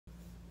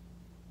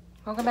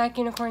Welcome back,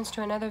 unicorns,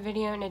 to another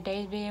video. In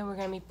today's video, we're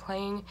going to be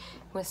playing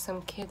with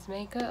some kids'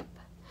 makeup.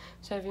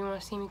 So if you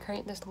want to see me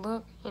create this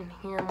look and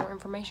hear more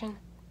information,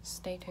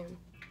 stay tuned.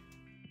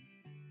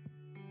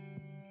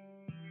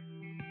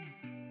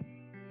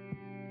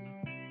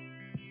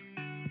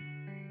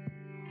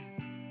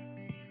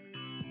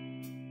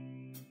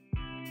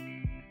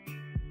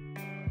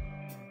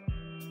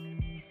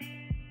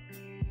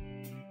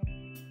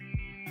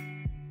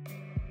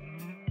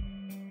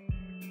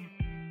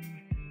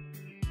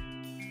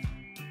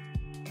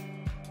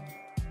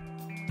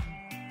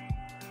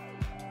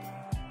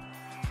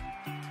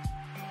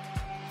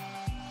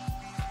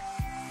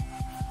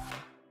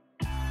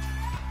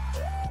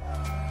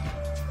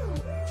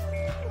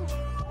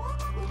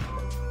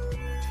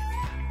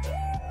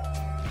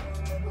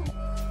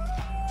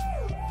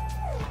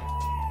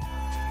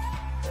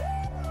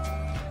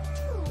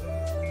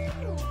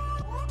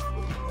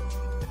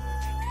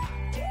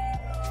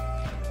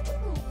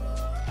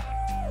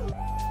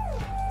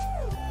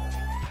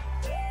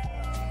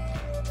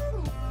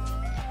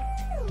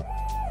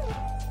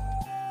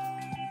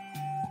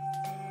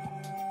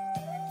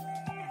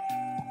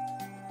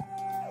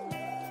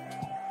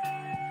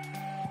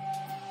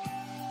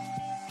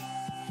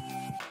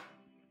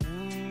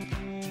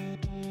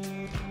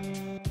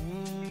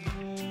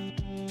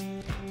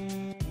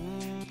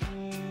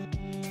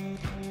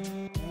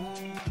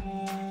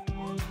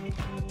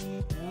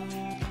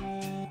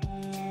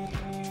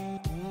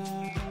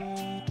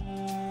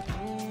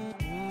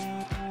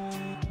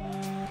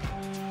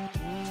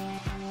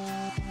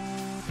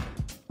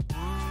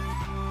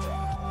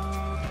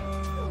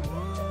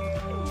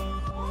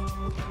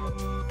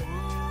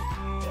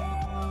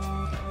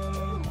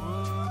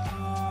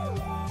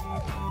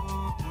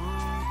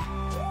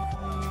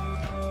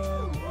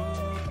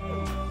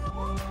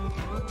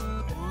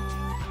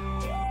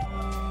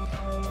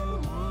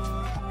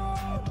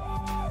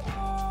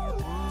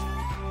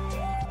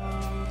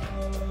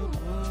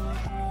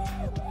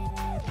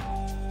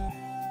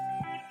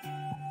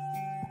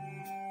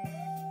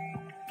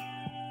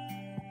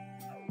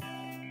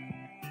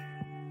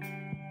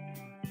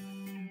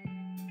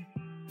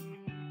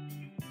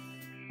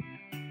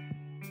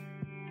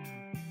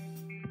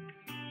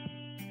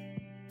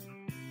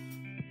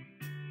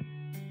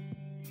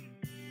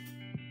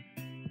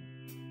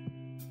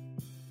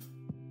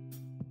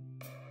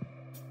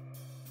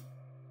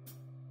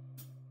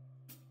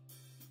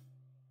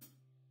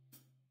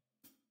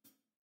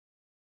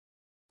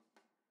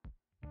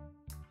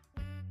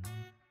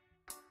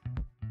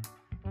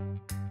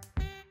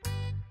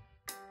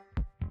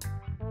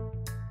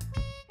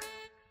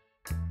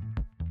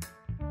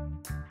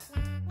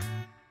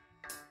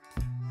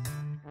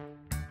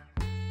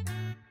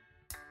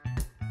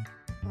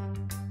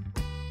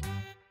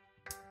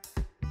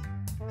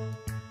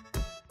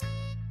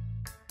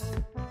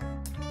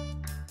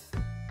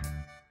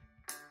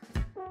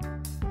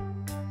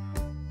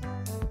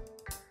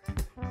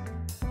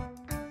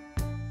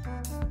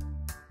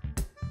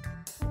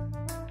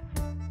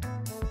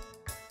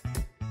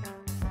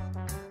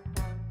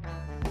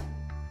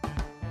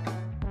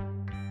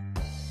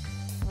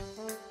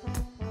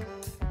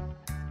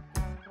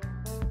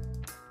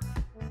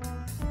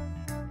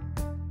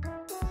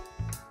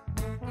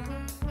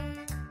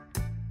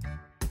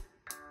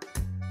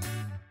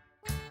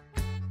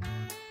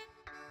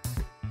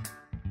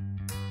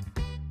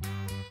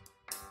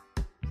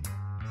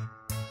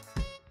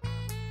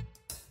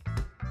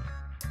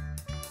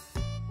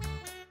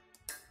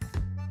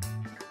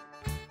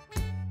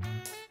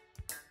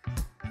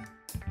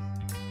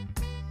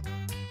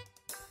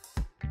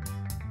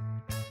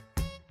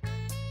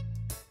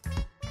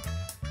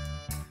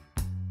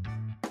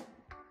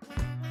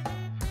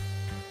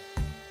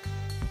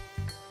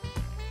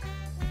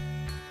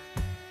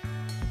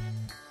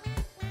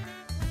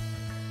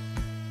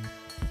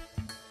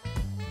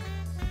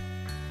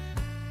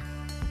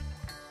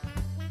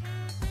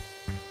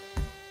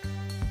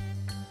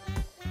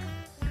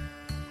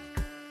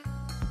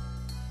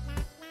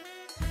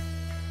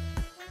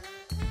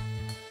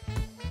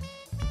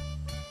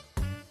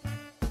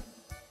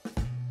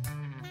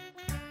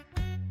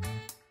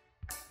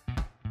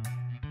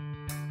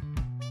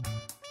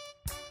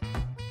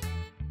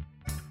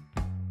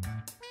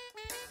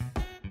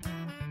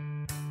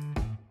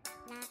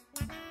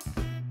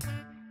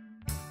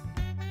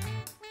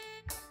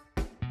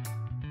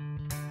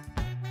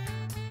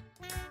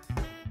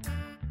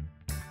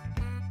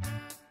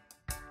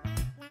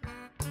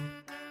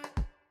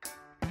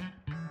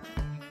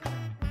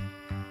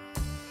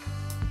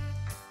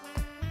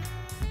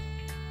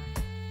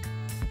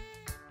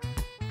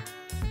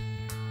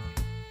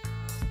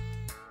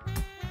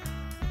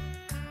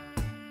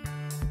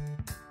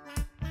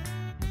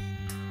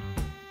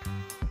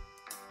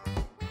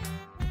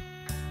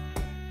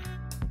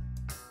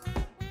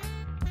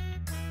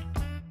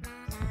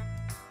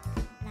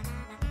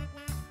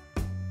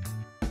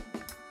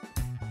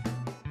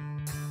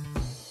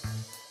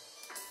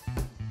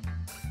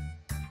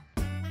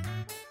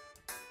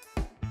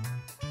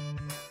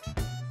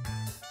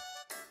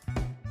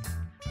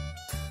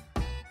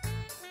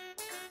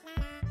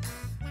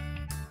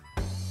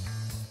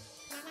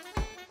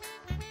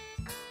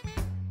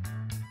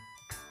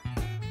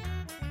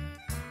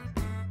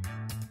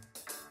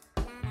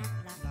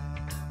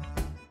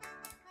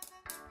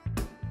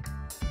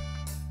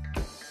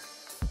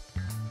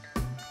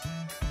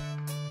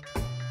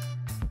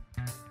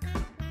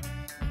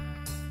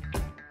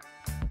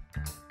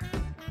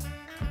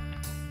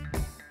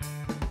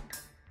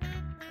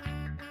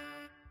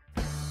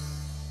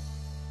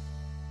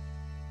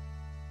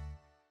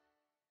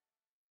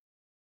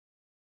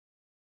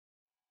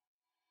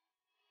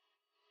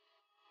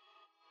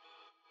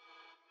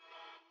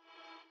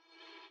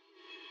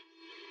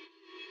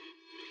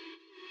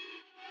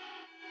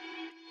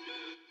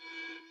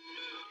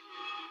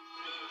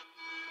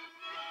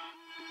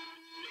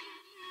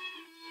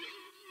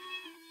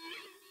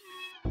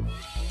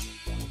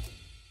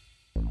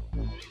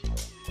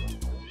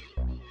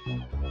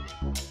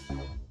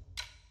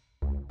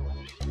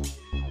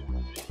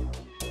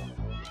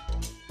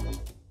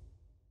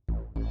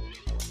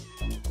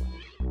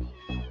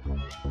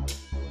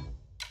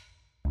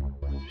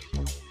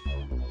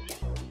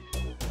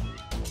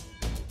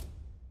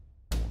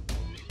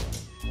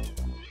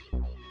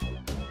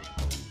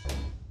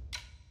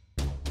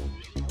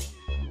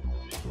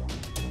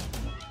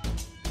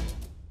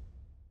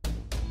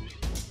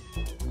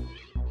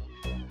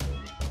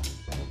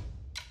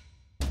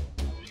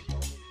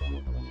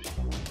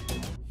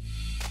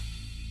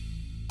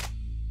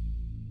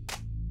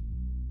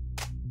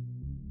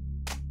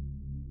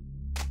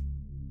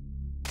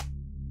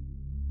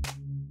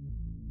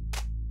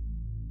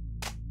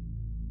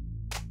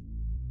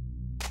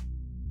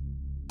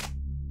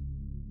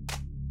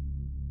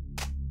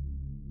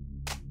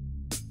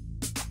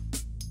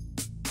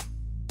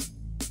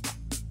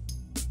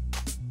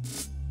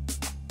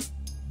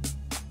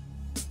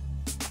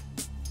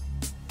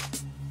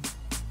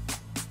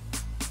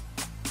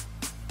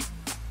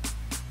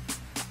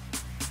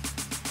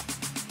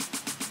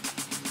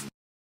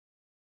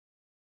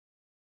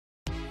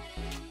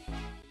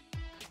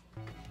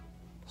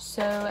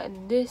 So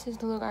this is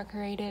the look I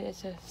created.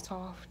 It's a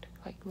soft,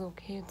 like, little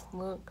kids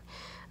look.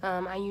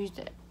 I used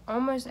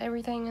almost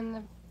everything in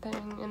the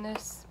thing in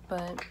this,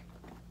 but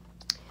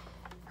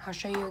I'll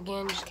show you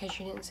again just in case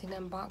you didn't see the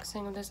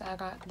unboxing of this. I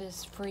got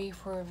this free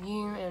for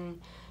review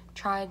and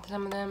tried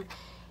some of them.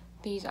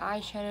 These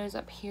eyeshadows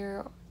up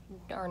here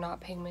are not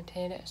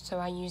pigmented, so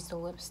I use the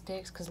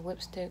lipsticks because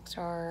lipsticks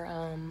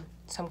are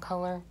some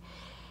color.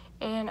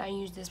 And I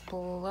use this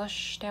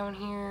blush down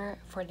here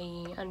for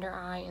the under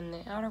eye and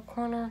the outer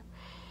corner.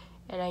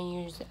 And I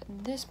use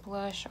this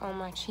blush on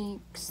my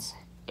cheeks,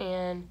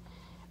 and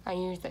I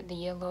used the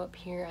yellow up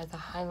here as a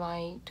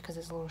highlight because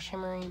it's a little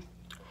shimmery.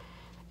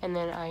 And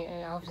then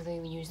I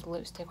obviously used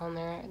lipstick on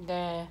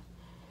there.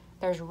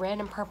 There's red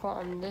and purple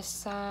on this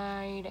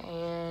side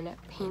and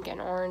pink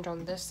and orange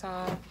on this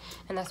side.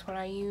 And that's what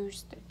I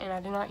used. And I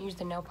did not use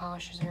the nail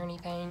polishes or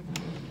anything.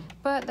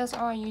 But that's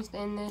all I used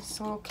in this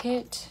little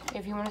kit.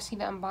 If you want to see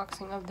the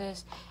unboxing of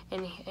this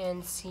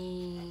and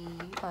see,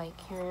 like,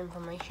 hear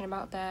information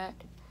about that,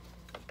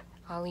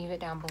 I'll leave it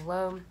down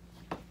below.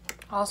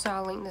 Also,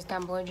 I'll link this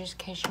down below just in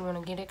case you want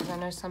to get it, because I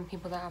know some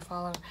people that I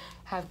follow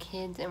have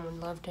kids and would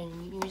love to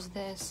use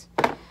this.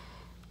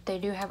 They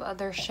do have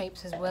other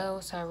shapes as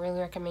well, so I really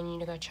recommend you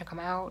to go check them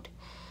out.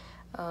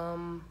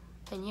 And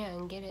yeah,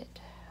 and get it.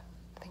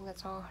 I think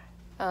that's all.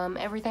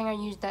 Everything I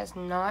used that's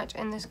not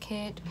in this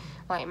kit,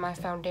 like my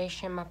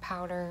foundation, my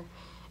powder,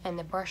 and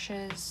the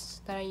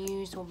brushes that I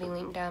used will be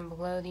linked down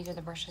below. These are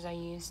the brushes I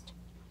used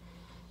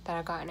that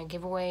I got in a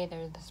giveaway.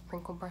 They're the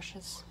sprinkle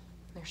brushes.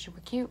 They're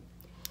super cute.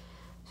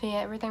 So yeah,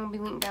 everything will be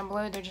linked down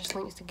below. They're just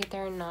links to get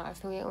there, not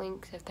affiliate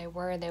links. If they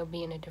were, they would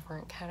be in a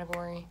different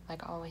category,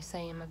 like I always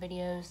say in my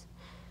videos.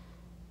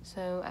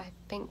 So I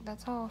think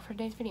that's all for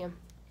today's video.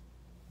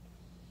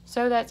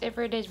 So that's it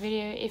for today's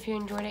video. If you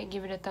enjoyed it,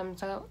 give it a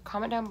thumbs up.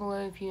 Comment down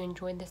below if you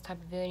enjoyed this type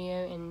of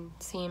video and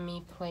seeing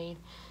me played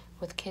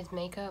with kids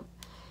makeup.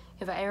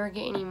 If I ever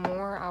get any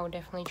more, I will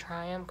definitely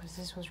try them because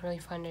this was really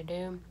fun to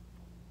do.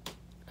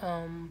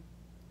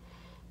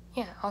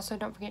 Yeah, also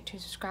don't forget to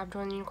subscribe,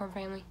 join the Unicorn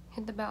family,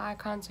 hit the bell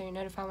icon so you're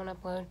notified when I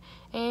upload,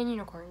 and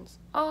unicorns,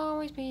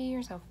 always be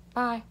yourself.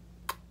 Bye.